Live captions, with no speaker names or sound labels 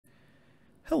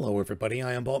Hello everybody,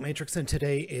 I am Baltmatrix and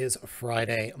today is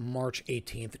Friday, March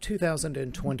 18th,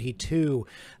 2022.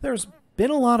 There's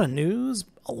been a lot of news,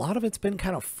 a lot of it's been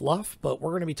kind of fluff, but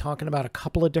we're going to be talking about a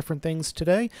couple of different things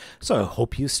today, so I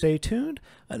hope you stay tuned.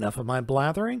 Enough of my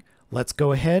blathering, let's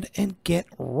go ahead and get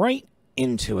right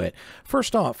into it.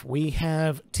 First off, we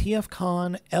have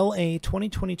TFCon LA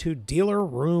 2022 Dealer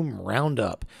Room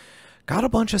Roundup. Got a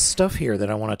bunch of stuff here that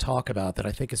I want to talk about that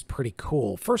I think is pretty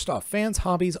cool. First off, Fans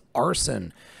Hobbies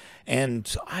Arson.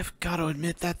 And I've got to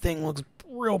admit that thing looks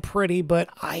real pretty, but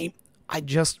I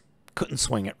just couldn't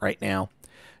swing it right now.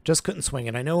 Just couldn't swing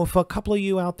it. I know if a couple of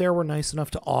you out there were nice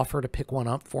enough to offer to pick one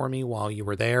up for me while you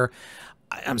were there.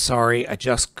 I'm sorry, I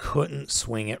just couldn't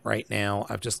swing it right now.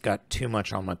 I've just got too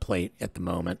much on my plate at the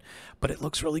moment. But it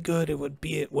looks really good. It would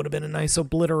have been a nice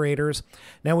Obliterators.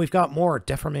 Now we've got more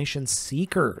Deformation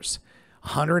Seekers.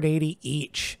 180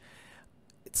 each.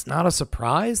 It's not a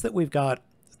surprise that we've got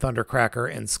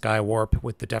Thundercracker and Skywarp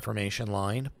with the Deformation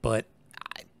line, but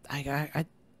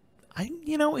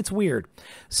you know, it's weird.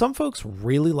 Some folks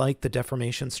really like the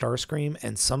Deformation Starscream,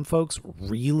 and some folks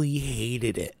really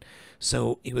hated it.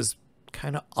 So it was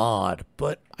kind of odd,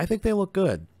 but I think they look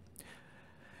good.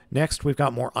 Next, we've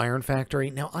got more Iron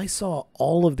Factory. Now, I saw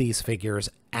all of these figures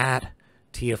at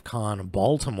TFCon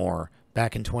Baltimore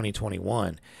back in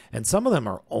 2021, and some of them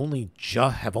are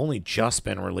have only just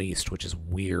been released, which is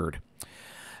weird.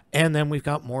 And then we've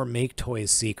got more Make Toys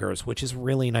Seekers, which is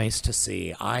really nice to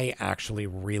see. I actually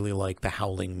really like the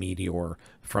Howling Meteor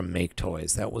from Make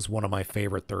Toys. That was one of my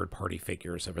favorite third-party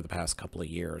figures over the past couple of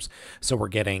years. So we're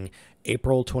getting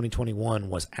April 2021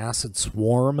 was Acid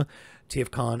Swarm.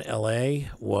 TFCon LA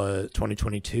was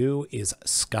 2022 is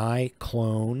Sky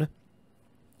Clone.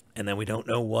 And then we don't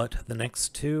know what the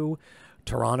next two,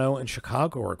 Toronto and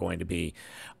Chicago, are going to be.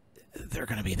 They're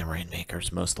going to be the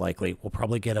Rainmakers, most likely. We'll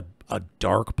probably get a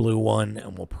dark blue one,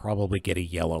 and we'll probably get a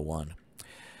yellow one.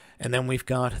 And then we've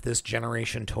got this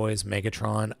Generation Toys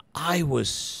Megatron. I was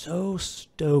so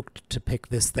stoked to pick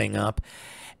this thing up.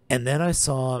 And then I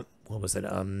saw, what was it,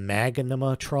 a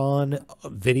Magnematron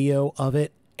video of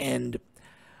it, and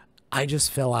I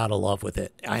just fell out of love with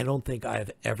it. I don't think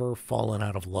I've ever fallen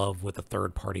out of love with a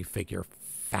third-party figure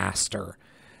faster.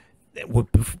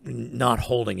 Not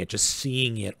holding it, just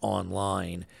seeing it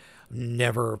online.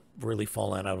 Never really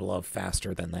fallen out of love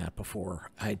faster than that before.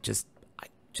 I just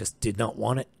did not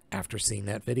want it after seeing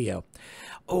that video.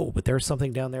 Oh, but there's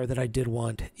something down there that I did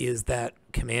want, is that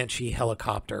Comanche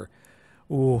helicopter.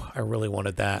 Ooh, I really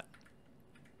wanted that.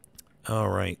 All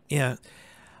right, yeah.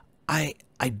 I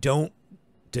don't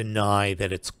deny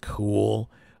that it's cool,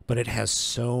 but it has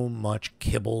so much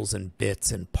kibbles and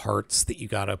bits and parts that you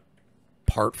gotta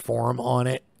part form on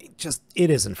it. It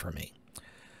isn't for me.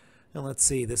 Now let's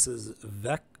see, this is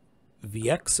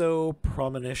Viexo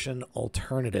Premonition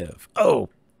Alternative. Oh,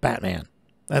 Batman.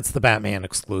 That's the Batman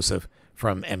exclusive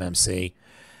from MMC.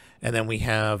 And then we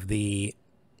have the,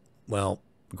 well,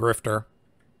 Grifter.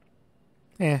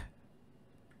 I'm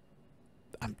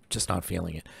just not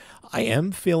feeling it. I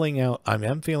am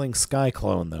feeling Sky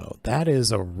Clone though. That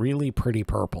is a really pretty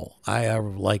purple. I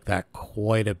like that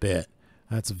quite a bit.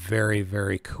 That's very,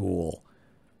 very cool.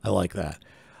 I like that.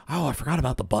 Oh, I forgot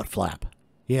about the butt flap.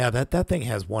 Yeah, that thing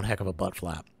has one heck of a butt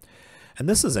flap. And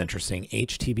this is interesting.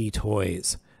 HTB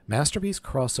Toys. Masterpiece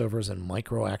crossovers and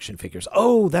micro action figures.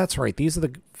 Oh, that's right. These are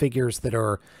the figures that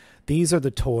are... These are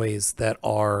the toys that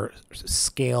are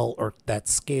scale, or that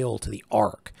scale to the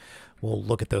arc. We'll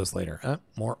look at those later.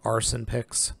 More Arson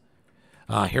picks.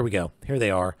 Here we go. Here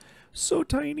they are. So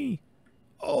tiny.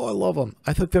 Oh, I love them.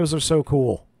 I think those are so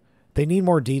cool. They need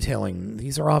more detailing.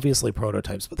 These are obviously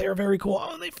prototypes, but they are very cool.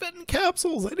 Oh, and they fit in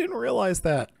capsules. I didn't realize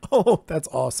that. Oh, that's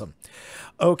awesome.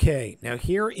 Okay, now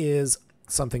here is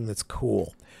something that's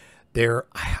cool.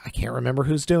 I can't remember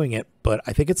who's doing it, but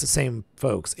I think it's the same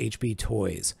folks, HB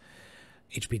Toys.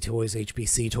 HB Toys,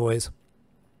 HBC Toys.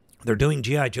 They're doing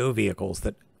G.I. Joe vehicles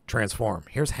that transform.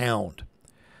 Here's Hound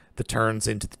that turns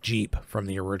into the Jeep from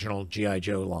the original G.I.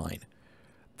 Joe line.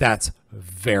 That's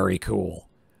very cool.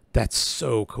 That's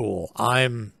so cool.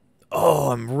 I'm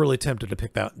really tempted to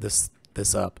pick this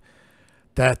up.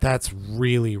 That's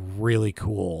really, really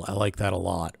cool. I like that a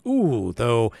lot. Ooh,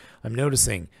 though I'm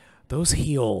noticing those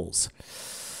heels.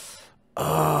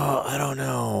 I don't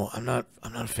know. I'm not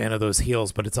a fan of those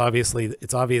heels, but it's obvious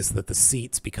that the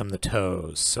seats become the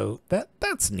toes. So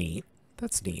that's neat.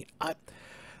 That's neat.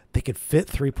 They could fit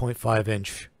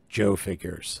 3.5-inch Joe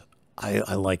figures.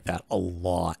 I like that a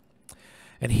lot.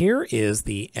 And here is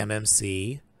the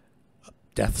MMC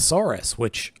Deathsaurus,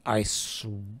 which I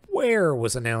swear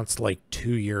was announced like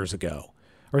 2 years ago.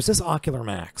 Or is this Ocular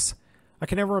Max? I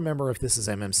can never remember if this is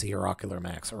MMC or Ocular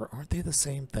Max, or aren't they the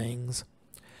same things?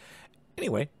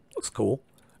 Anyway, looks cool.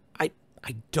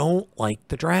 I don't like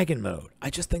the dragon mode. I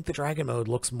just think the dragon mode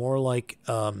looks more like,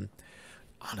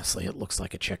 honestly, it looks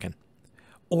like a chicken.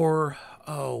 Or,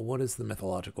 oh, what is the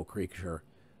mythological creature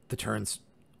that turns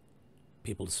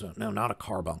people to stone? No, not a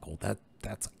carbuncle.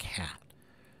 That's a cat.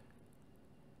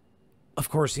 Of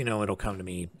course, you know, it'll come to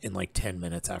me in like 10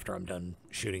 minutes after I'm done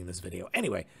shooting this video.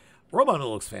 Anyway, robot mode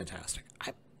looks fantastic.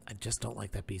 I just don't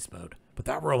like that beast mode. But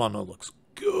that robot mode looks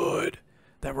good.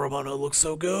 That robot mode looks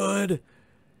so good.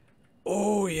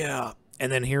 Oh, yeah.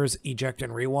 And then here's eject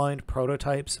and rewind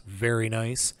prototypes. Very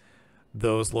nice.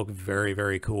 Those look very,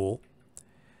 very cool.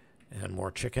 And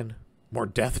more chicken. More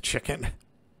death chicken.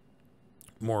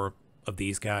 More of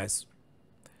these guys.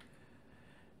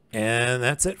 And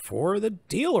that's it for the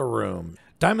dealer room.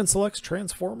 Diamond selects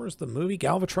Transformers, the movie,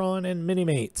 Galvatron, and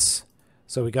Minimates.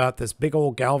 So we got this big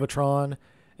old Galvatron,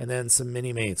 and then some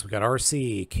Minimates. We got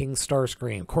RC, King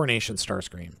Starscream, Coronation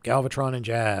Starscream, Galvatron and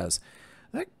Jazz.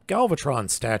 That Galvatron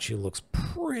statue looks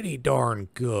pretty darn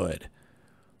good.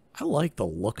 I like the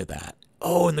look of that.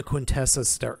 Oh, and the Quintessa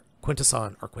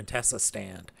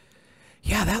stand.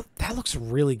 Yeah, that looks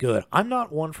really good. I'm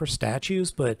not one for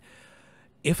statues, but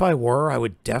if I were, I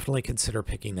would definitely consider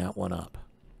picking that one up.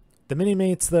 The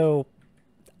Minimates, though,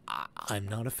 I'm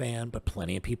not a fan, but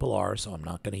plenty of people are, so I'm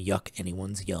not going to yuck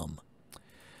anyone's yum.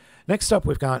 Next up,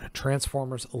 we've got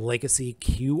Transformers Legacy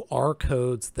QR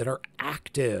codes that are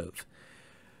active.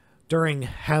 During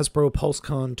Hasbro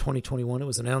PulseCon 2021, it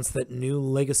was announced that new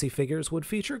Legacy figures would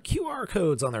feature QR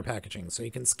codes on their packaging, so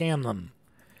you can scan them.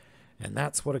 And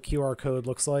that's what a QR code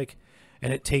looks like,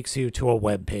 and it takes you to a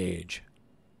web page.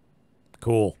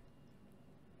 Cool.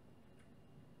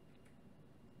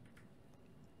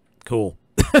 Cool.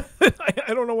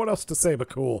 I don't know what else to say, but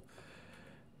cool.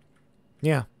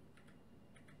 Yeah.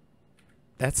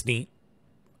 That's neat.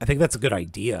 I think that's a good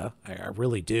idea. I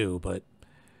really do, but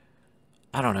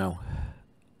I don't know.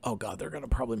 Oh, God, they're going to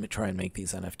probably try and make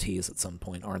these NFTs at some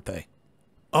point, aren't they?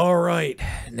 All right,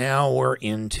 now we're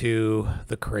into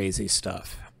the crazy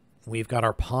stuff. We've got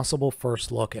our possible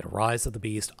first look at Rise of the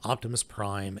Beast, Optimus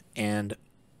Prime, and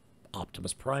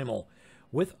Optimus Primal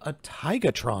with a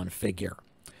Tigatron figure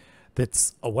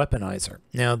that's a weaponizer.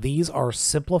 Now, these are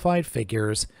simplified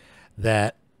figures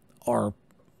that are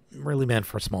really meant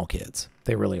for small kids.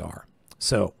 They really are.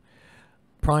 So,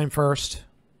 Prime first.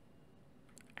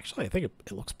 Actually, I think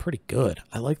it looks pretty good.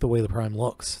 I like the way the Prime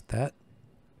looks.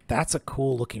 That's a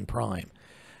cool looking Prime.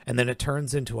 And then it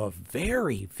turns into a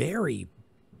very, very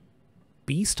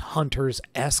Beast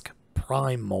Hunters-esque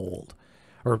Prime mold,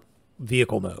 or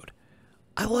vehicle mode.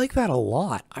 I like that a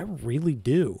lot. I really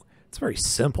do. It's very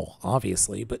simple,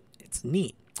 obviously, but it's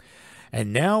neat.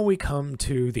 And now we come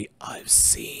to the I've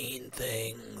seen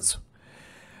things.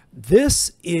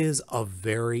 This is a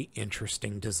very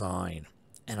interesting design,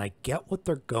 and I get what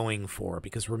they're going for,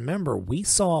 because remember, we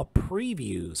saw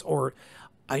previews, or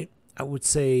I would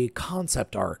say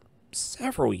concept art,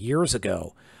 several years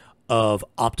ago of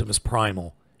Optimus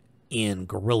Primal in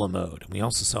gorilla mode. We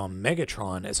also saw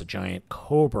Megatron as a giant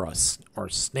cobra or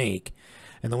snake,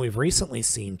 and then we've recently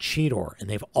seen Cheetor, and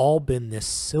they've all been this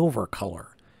silver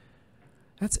color.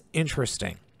 That's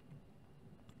interesting.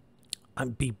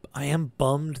 I am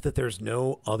bummed that there's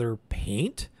no other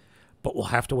paint, but we'll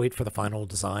have to wait for the final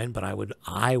design. But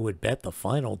I would bet the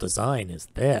final design is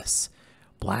this.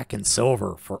 Black and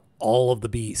silver for all of the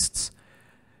beasts.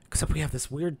 Except we have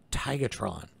this weird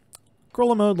Tigatron.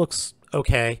 Gorilla mode looks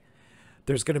okay.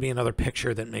 There's going to be another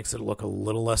picture that makes it look a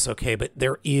little less okay, but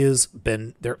there is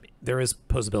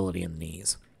posability in the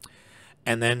knees.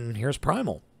 And then here's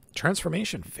Primal.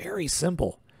 Transformation, very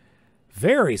simple.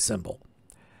 Very simple.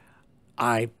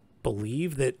 I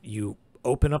believe that you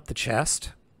open up the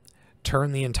chest,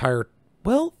 turn the entire...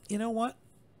 Well, you know what?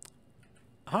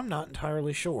 I'm not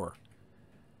entirely sure.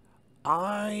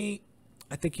 I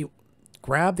think you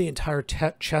grab the entire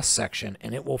chest section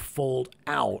and it will fold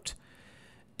out.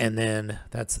 And then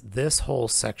that's this whole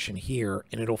section here,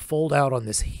 and it'll fold out on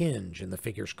this hinge in the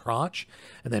figure's crotch,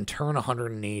 and then turn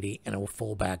 180, and it will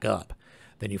fold back up.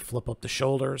 Then you flip up the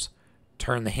shoulders,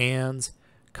 turn the hands,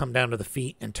 come down to the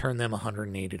feet, and turn them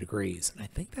 180 degrees. And I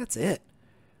think that's it.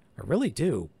 I really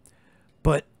do.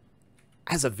 But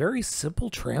as a very simple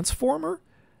transformer,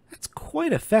 that's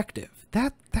quite effective.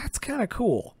 That's kind of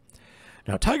cool.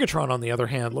 Now, Tigatron, on the other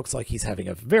hand, looks like he's having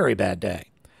a very bad day.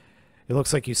 It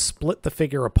looks like you split the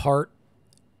figure apart,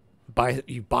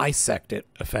 you bisect it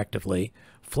effectively,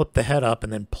 flip the head up,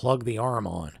 and then plug the arm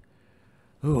on.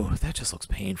 Ooh, that just looks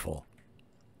painful.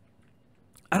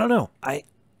 I don't know. I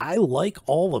I like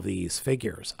all of these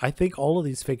figures. I think all of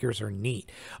these figures are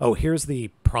neat. Oh, here's the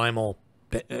primal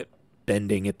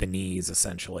bending at the knees,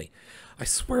 essentially. I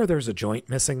swear there's a joint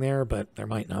missing there, but there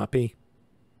might not be.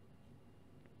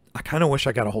 I kind of wish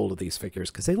I got a hold of these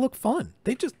figures because they look fun.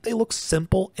 They look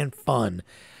simple and fun.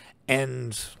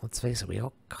 And let's face it, we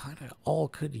all kind of all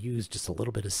could use just a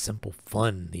little bit of simple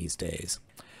fun these days.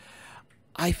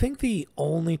 I think the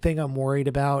only thing I'm worried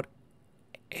about,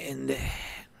 and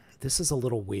this is a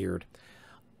little weird,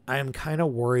 I'm kind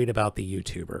of worried about the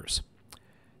YouTubers.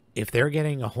 If they're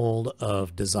getting a hold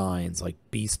of designs like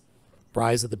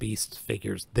Rise of the Beast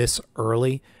figures this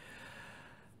early,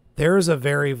 there's a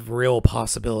very real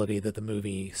possibility that the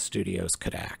movie studios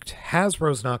could act.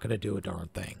 Hasbro's not going to do a darn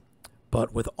thing.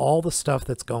 But with all the stuff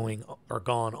that's gone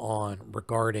on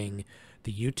regarding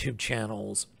the YouTube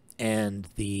channels and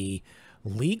the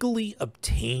legally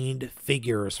obtained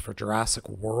figures for Jurassic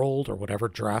World or whatever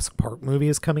Jurassic Park movie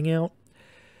is coming out,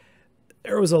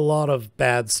 there was a lot of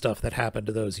bad stuff that happened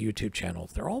to those YouTube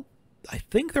channels. I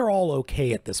think they're all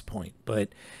okay at this point, but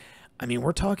I mean,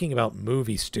 we're talking about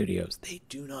movie studios. They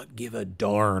do not give a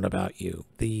darn about you.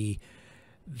 The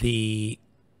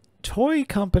toy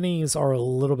companies are a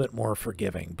little bit more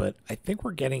forgiving, but I think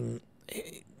we're getting,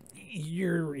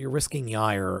 you're risking the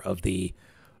ire of the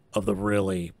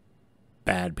really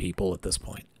bad people at this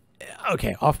point.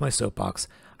 Okay, off my soapbox.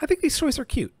 I think these toys are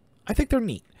cute. I think they're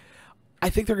neat. I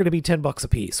think they're going to be $10 a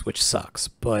piece, which sucks.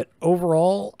 But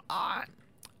overall,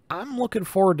 I'm looking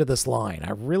forward to this line.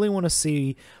 I really want to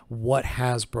see what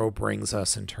Hasbro brings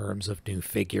us in terms of new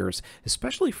figures,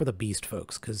 especially for the Beast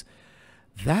folks, because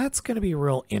that's going to be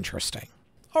real interesting.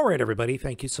 All right, everybody,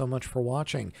 thank you so much for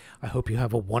watching. I hope you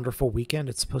have a wonderful weekend.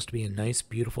 It's supposed to be a nice,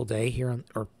 beautiful day here,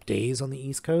 or days on the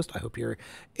East Coast. I hope you're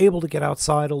able to get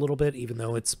outside a little bit, even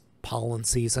though it's pollen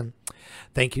season.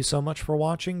 Thank you so much for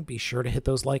watching. Be sure to hit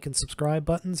those like and subscribe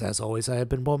buttons. As always, I have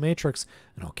been Baltmatrix,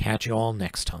 and I'll catch you all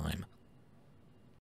next time.